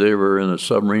said they were in the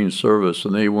submarine service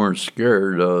and they weren't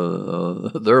scared,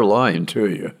 they're lying to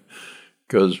you.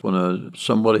 Because when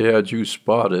somebody had you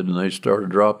spotted and they started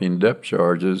dropping depth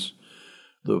charges,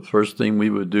 the first thing we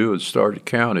would do is start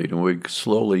counting, and we'd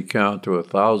slowly count to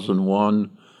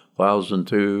 1,001,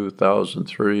 1,002,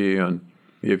 1,003, and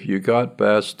if you got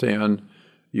past 10,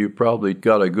 you probably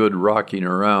got a good rocking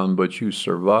around, but you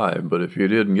survived. But if you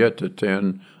didn't get to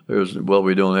 10,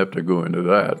 we don't have to go into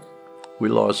that. We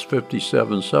lost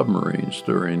 57 submarines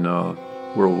during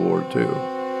World War II.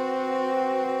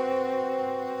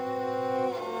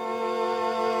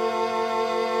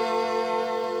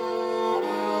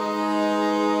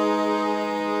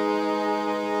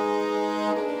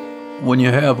 When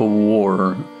you have a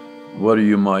war, whether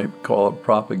you might call it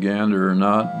propaganda or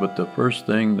not, but the first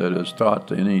thing that is taught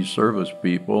to any service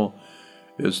people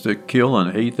is to kill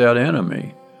and hate that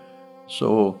enemy.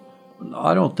 So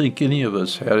I don't think any of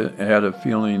us had a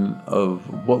feeling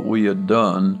of what we had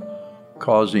done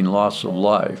causing loss of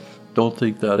life. Don't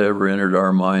think that ever entered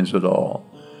our minds at all.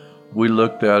 We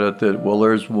looked at it that, well,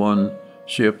 there's one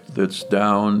ship that's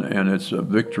down and it's a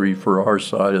victory for our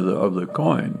side of the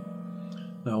coin.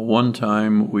 Now, one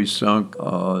time we sunk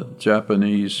a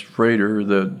Japanese freighter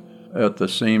that at the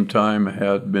same time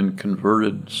had been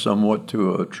converted somewhat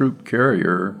to a troop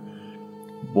carrier.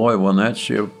 Boy, when that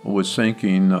ship was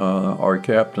sinking, our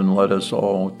captain let us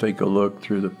all take a look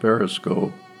through the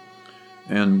periscope,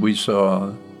 and we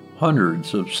saw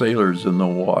hundreds of sailors in the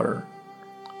water.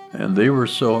 And they were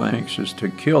so anxious to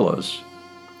kill us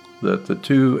that the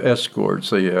two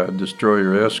escorts they had,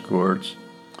 destroyer escorts,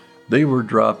 they were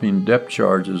dropping depth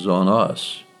charges on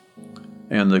us.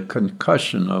 And the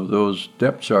concussion of those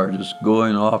depth charges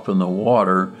going off in the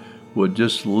water would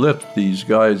just lift these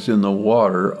guys in the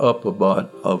water up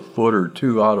about a foot or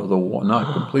two out of the water,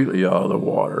 not completely out of the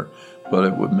water, but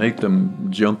it would make them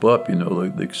jump up,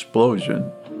 the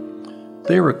explosion.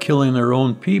 They were killing their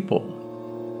own people.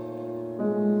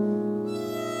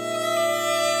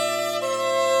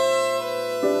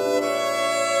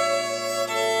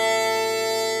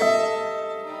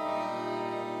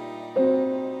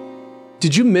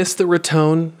 Did you miss the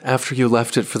Raton after you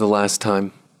left it for the last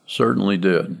time? Certainly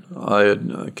did.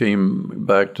 I came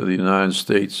back to the United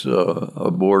States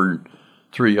aboard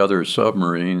 3 other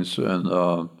submarines, and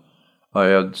I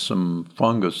had some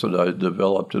fungus that I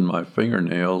developed in my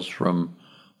fingernails from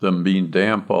them being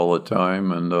damp all the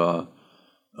time, and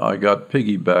I got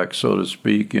piggybacked, so to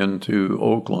speak, into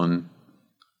Oakland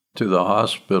to the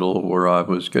hospital where I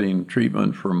was getting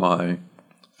treatment for my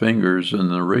fingers, and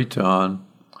the Raton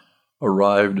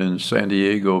arrived in San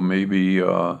Diego maybe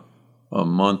a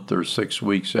month or 6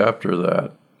 weeks after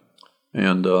that.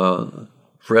 And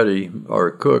Freddie,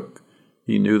 our cook,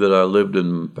 he knew that I lived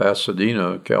in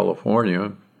Pasadena,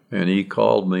 California, and he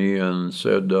called me and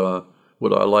said,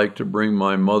 would I like to bring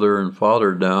my mother and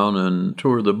father down and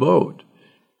tour the boat?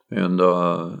 And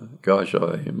I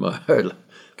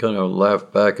kind of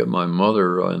laughed back at my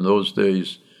mother. In those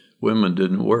days, women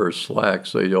didn't wear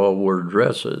slacks, they all wore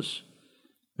dresses.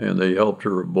 And they helped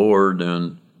her aboard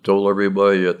and told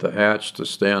everybody at the hatch to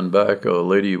stand back. A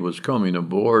lady was coming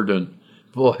aboard, and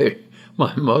boy,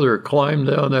 my mother climbed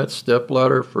down that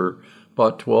stepladder for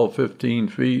about 12, 15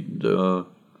 feet.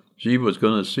 She was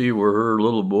going to see where her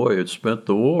little boy had spent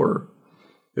the war.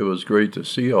 It was great to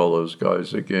see all those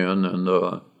guys again.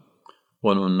 And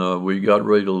when we got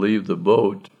ready to leave the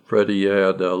boat, Freddie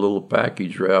had a little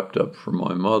package wrapped up for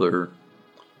my mother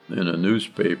in a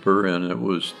newspaper, and it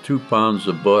was 2 pounds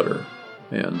of butter.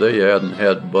 And they hadn't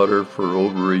had butter for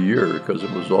over a year because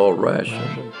it was all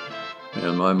rationed.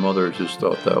 And my mother just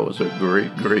thought that was a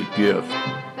great, great gift.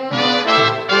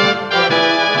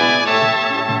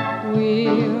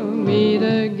 We'll meet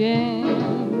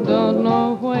again, don't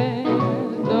know where,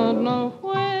 don't know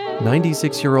when.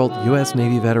 96-year-old U.S.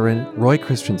 Navy veteran Roy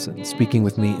Christensen speaking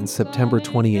with me in September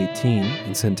 2018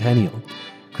 in Centennial.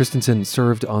 Christensen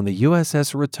served on the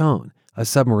USS Raton, a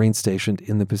submarine stationed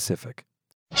in the Pacific.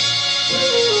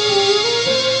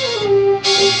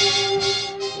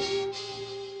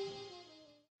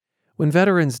 When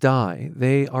veterans die,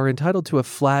 they are entitled to a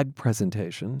flag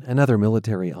presentation and other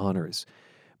military honors.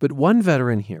 But one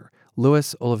veteran here,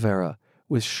 Luis Oliveira,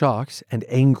 was shocked and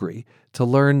angry to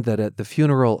learn that at the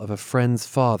funeral of a friend's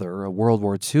father, a World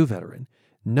War II veteran,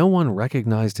 no one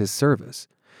recognized his service.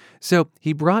 So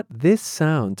he brought this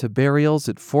sound to burials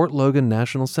at Fort Logan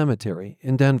National Cemetery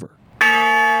in Denver.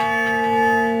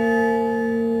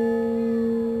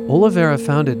 Oliveira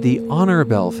founded the Honor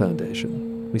Bell Foundation.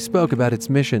 We spoke about its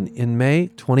mission in May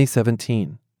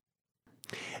 2017.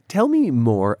 Tell me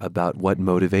more about what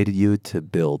motivated you to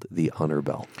build the Honor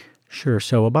Bell. Sure.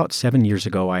 So about 7 years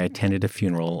ago, I attended a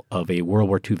funeral of a World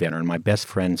War II veteran, my best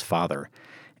friend's father.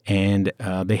 And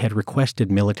they had requested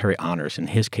military honors, in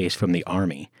his case from the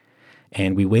Army.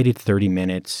 And we waited 30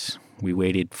 minutes. We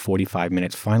waited 45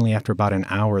 minutes. Finally, after about an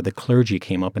hour, the clergy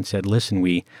came up and said, listen,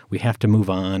 we have to move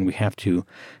on. We have to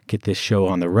get this show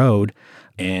on the road.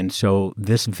 And so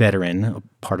this veteran,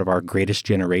 part of our greatest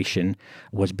generation,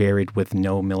 was buried with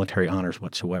no military honors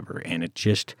whatsoever. And it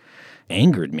just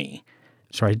angered me.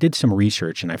 So I did some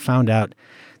research, and I found out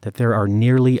that there are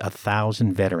nearly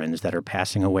 1,000 veterans that are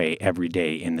passing away every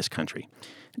day in this country.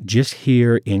 Just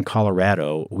here in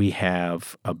Colorado, we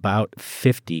have about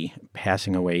 50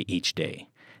 passing away each day.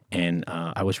 And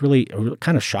I was really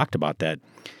kind of shocked about that.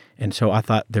 And so I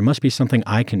thought there must be something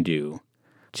I can do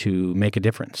to make a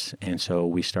difference. And so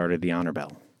we started the Honor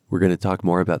Bell. We're going to talk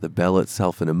more about the bell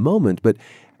itself in a moment, but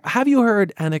have you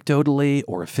heard anecdotally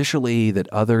or officially that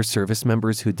other service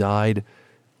members who died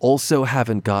also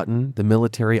haven't gotten the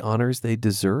military honors they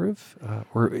deserve?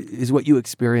 Or is what you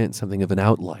experienced something of an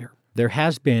outlier? There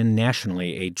has been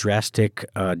nationally a drastic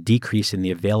decrease in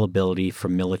the availability for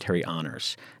military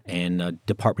honors, and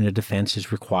Department of Defense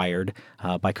is required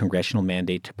by congressional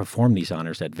mandate to perform these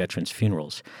honors at veterans'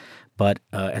 funerals. But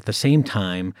at the same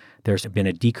time, there's been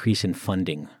a decrease in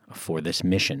funding for this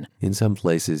mission. In some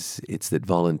places, it's that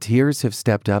volunteers have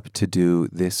stepped up to do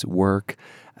this work,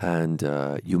 and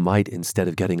you might, instead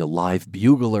of getting a live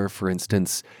bugler, for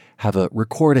instance, have a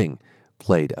recording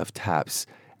played of taps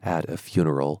at a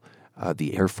funeral.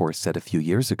 The Air Force said a few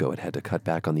years ago it had to cut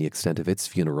back on the extent of its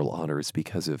funeral honors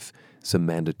because of some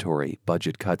mandatory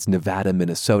budget cuts. Nevada,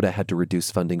 Minnesota had to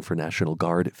reduce funding for National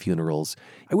Guard funerals.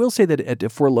 I will say that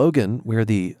at Fort Logan, where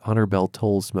the honor bell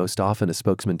tolls most often, a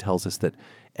spokesman tells us that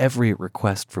every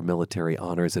request for military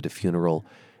honors at a funeral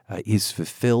is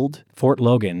fulfilled. Fort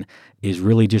Logan is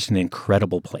really just an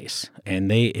incredible place.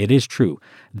 And it is true.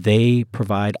 They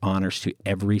provide honors to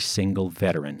every single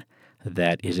veteran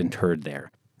that is interred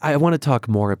there. I want to talk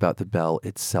more about the bell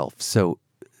itself. So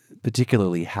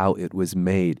particularly how it was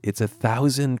made. It's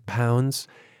 1,000 pounds,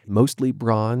 mostly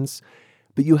bronze,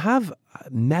 but you have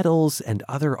metals and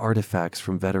other artifacts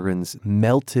from veterans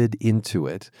melted into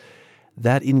it.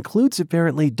 That includes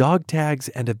apparently dog tags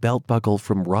and a belt buckle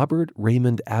from Robert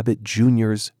Raymond Abbott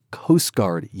Jr.'s Coast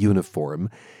Guard uniform.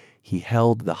 He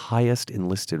held the highest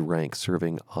enlisted rank,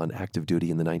 serving on active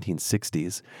duty in the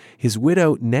 1960s. His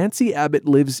widow, Nancy Abbott,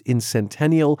 lives in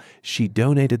Centennial. She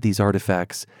donated these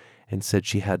artifacts and said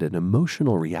she had an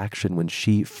emotional reaction when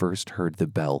she first heard the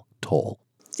bell toll.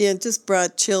 Yeah, it just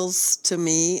brought chills to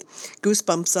me,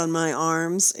 goosebumps on my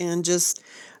arms, and just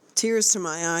tears to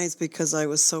my eyes because I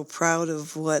was so proud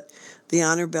of what the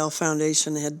Honor Bell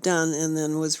Foundation had done, and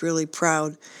then was really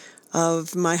proud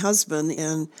of my husband,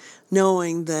 and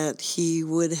knowing that he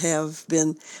would have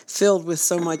been filled with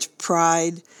so much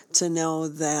pride to know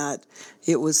that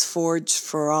it was forged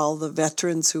for all the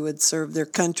veterans who had served their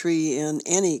country in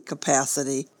any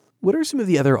capacity. What are some of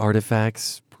the other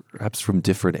artifacts, perhaps from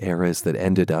different eras, that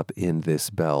ended up in this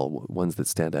bell, ones that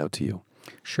stand out to you?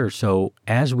 Sure. So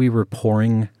as we were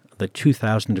pouring the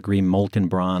 2,000-degree molten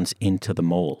bronze into the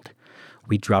mold,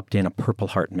 we dropped in a Purple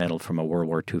Heart medal from a World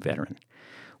War II veteran.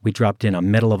 We dropped in a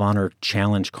Medal of Honor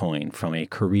challenge coin from a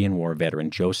Korean War veteran,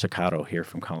 Joe Sakato, here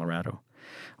from Colorado.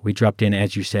 We dropped in,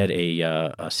 as you said,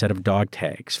 a set of dog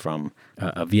tags from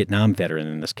a Vietnam veteran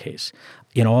in this case.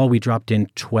 In all, we dropped in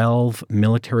 12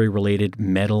 military-related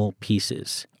metal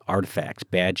pieces, artifacts,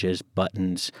 badges,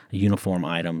 buttons, uniform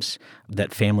items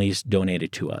that families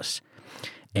donated to us.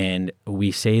 And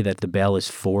we say that the bell is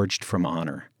forged from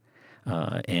honor.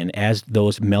 And as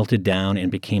those melted down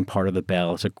and became part of the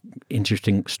bell, it's an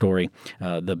interesting story.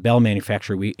 The bell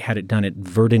manufacturer, we had it done at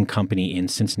Verdun Company in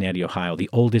Cincinnati, Ohio, the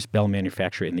oldest bell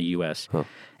manufacturer in the U.S.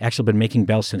 Actually been making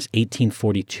bells since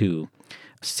 1842.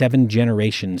 7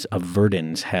 generations of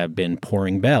Verdens have been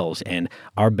pouring bells, and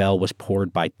our bell was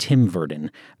poured by Tim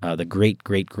Verdun, the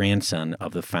great-great-grandson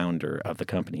of the founder of the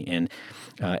company. And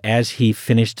as he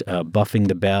finished buffing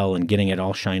the bell and getting it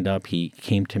all shined up, he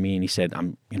came to me and he said,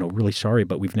 I'm really sorry,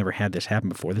 but we've never had this happen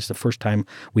before. This is the first time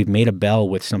we've made a bell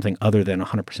with something other than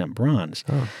 100% bronze.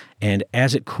 Oh. And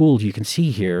as it cooled, you can see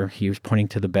here, he was pointing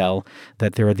to the bell,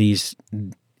 that there are these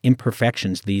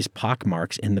imperfections, these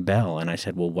pockmarks in the bell. And I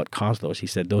said, well, what caused those? He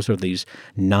said, those are these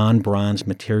non-bronze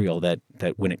material that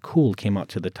when it cooled came out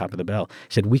to the top of the bell.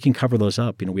 He said, we can cover those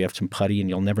up. We have some putty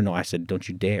and you'll never know. I said, don't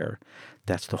you dare.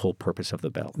 That's the whole purpose of the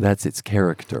bell. That's its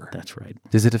character. That's right.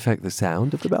 Does it affect the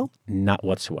sound of the bell? Not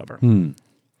whatsoever.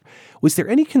 Was there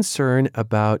any concern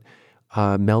about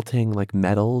melting like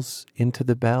metals into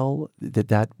the bell?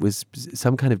 That was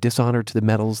some kind of dishonor to the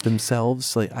metals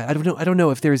themselves? Like I don't know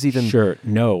if there's even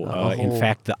No. In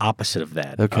fact, the opposite of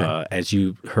that. Okay. As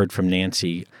you heard from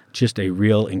Nancy, just a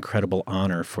real incredible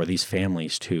honor for these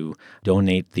families to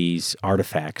donate these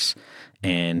artifacts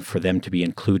and for them to be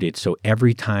included. So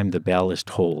every time the bell is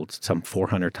tolled, some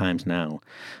 400 times now,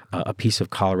 a piece of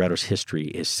Colorado's history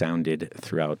is sounded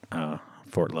throughout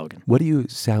Fort Logan. What do you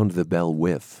sound the bell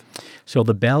with? So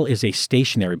the bell is a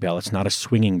stationary bell. It's not a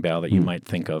swinging bell that you might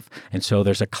think of. And so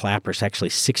there's a clapper. It's actually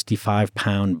a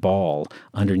 65-pound ball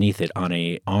underneath it on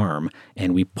an arm,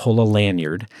 and we pull a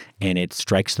lanyard, and it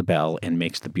strikes the bell and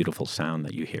makes the beautiful sound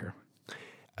that you hear.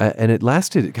 And it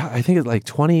lasted, I think, it's like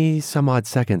 20-some-odd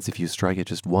seconds if you strike it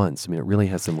just once. I mean, it really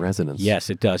has some resonance. Yes,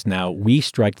 it does. Now, we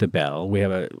strike the bell.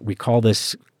 We call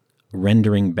this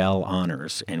rendering bell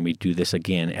honors, and we do this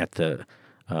again at the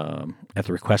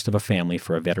request of a family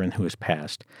for a veteran who has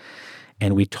passed.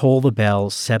 And we toll the bell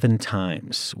 7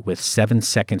 times with 7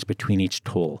 seconds between each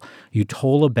toll. You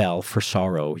toll a bell for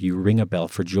sorrow. You ring a bell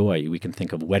for joy. We can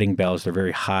think of wedding bells. They're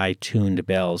very high-tuned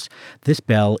bells. This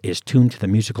bell is tuned to the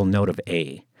musical note of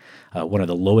A, one of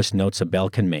the lowest notes a bell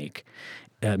can make.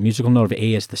 Musical note of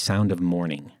A is the sound of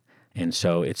mourning. And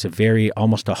so it's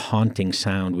almost a haunting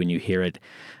sound when you hear it.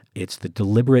 It's the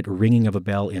deliberate ringing of a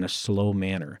bell in a slow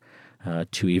manner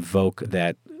to evoke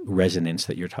that resonance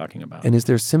that you're talking about. And is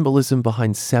there symbolism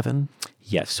behind 7?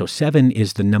 Yes. So 7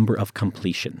 is the number of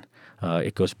completion.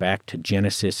 It goes back to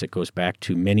Genesis. It goes back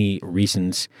to many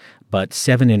reasons. But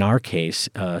 7 in our case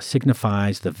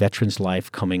signifies the veteran's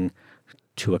life coming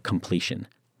to a completion.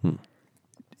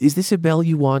 Is this a bell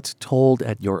you want tolled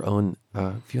at your own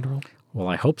funeral? Well,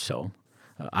 I hope so.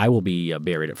 I will be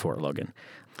buried at Fort Logan.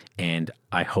 And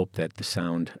I hope that the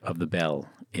sound of the bell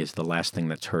is the last thing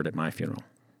that's heard at my funeral.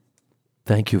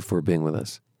 Thank you for being with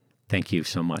us. Thank you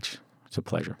so much. It's a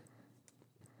pleasure.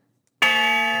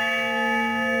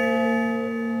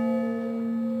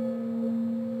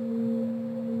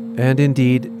 And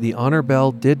indeed, the honor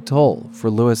bell did toll for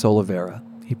Luis Oliveira.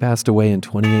 He passed away in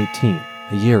 2018,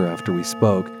 a year after we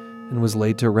spoke, and was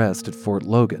laid to rest at Fort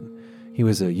Logan. He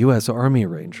was a U.S. Army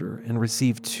Ranger and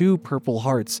received 2 Purple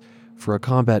Hearts for a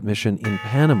combat mission in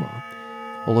Panama.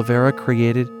 Oliveira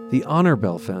created the Honor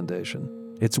Bell Foundation.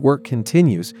 Its work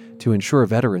continues to ensure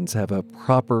veterans have a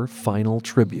proper final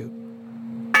tribute.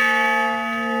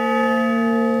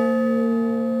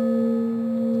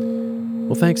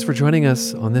 Well, thanks for joining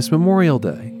us on this Memorial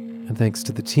Day, and thanks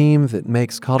to the team that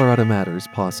makes Colorado Matters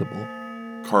possible.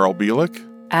 Carl Bielik,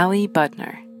 Allie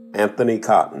Budner, Anthony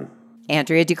Cotton,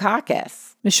 Andrea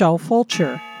Dukakis, Michelle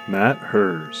Fulcher, Matt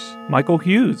Hers, Michael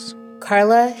Hughes,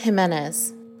 Carla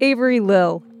Jimenez, Avery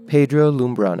Lill, Pedro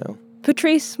Lumbrano,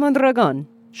 Patrice Mondragon,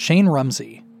 Shane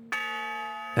Rumsey.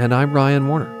 And I'm Ryan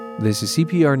Warner. This is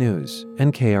CPR News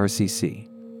and KRCC.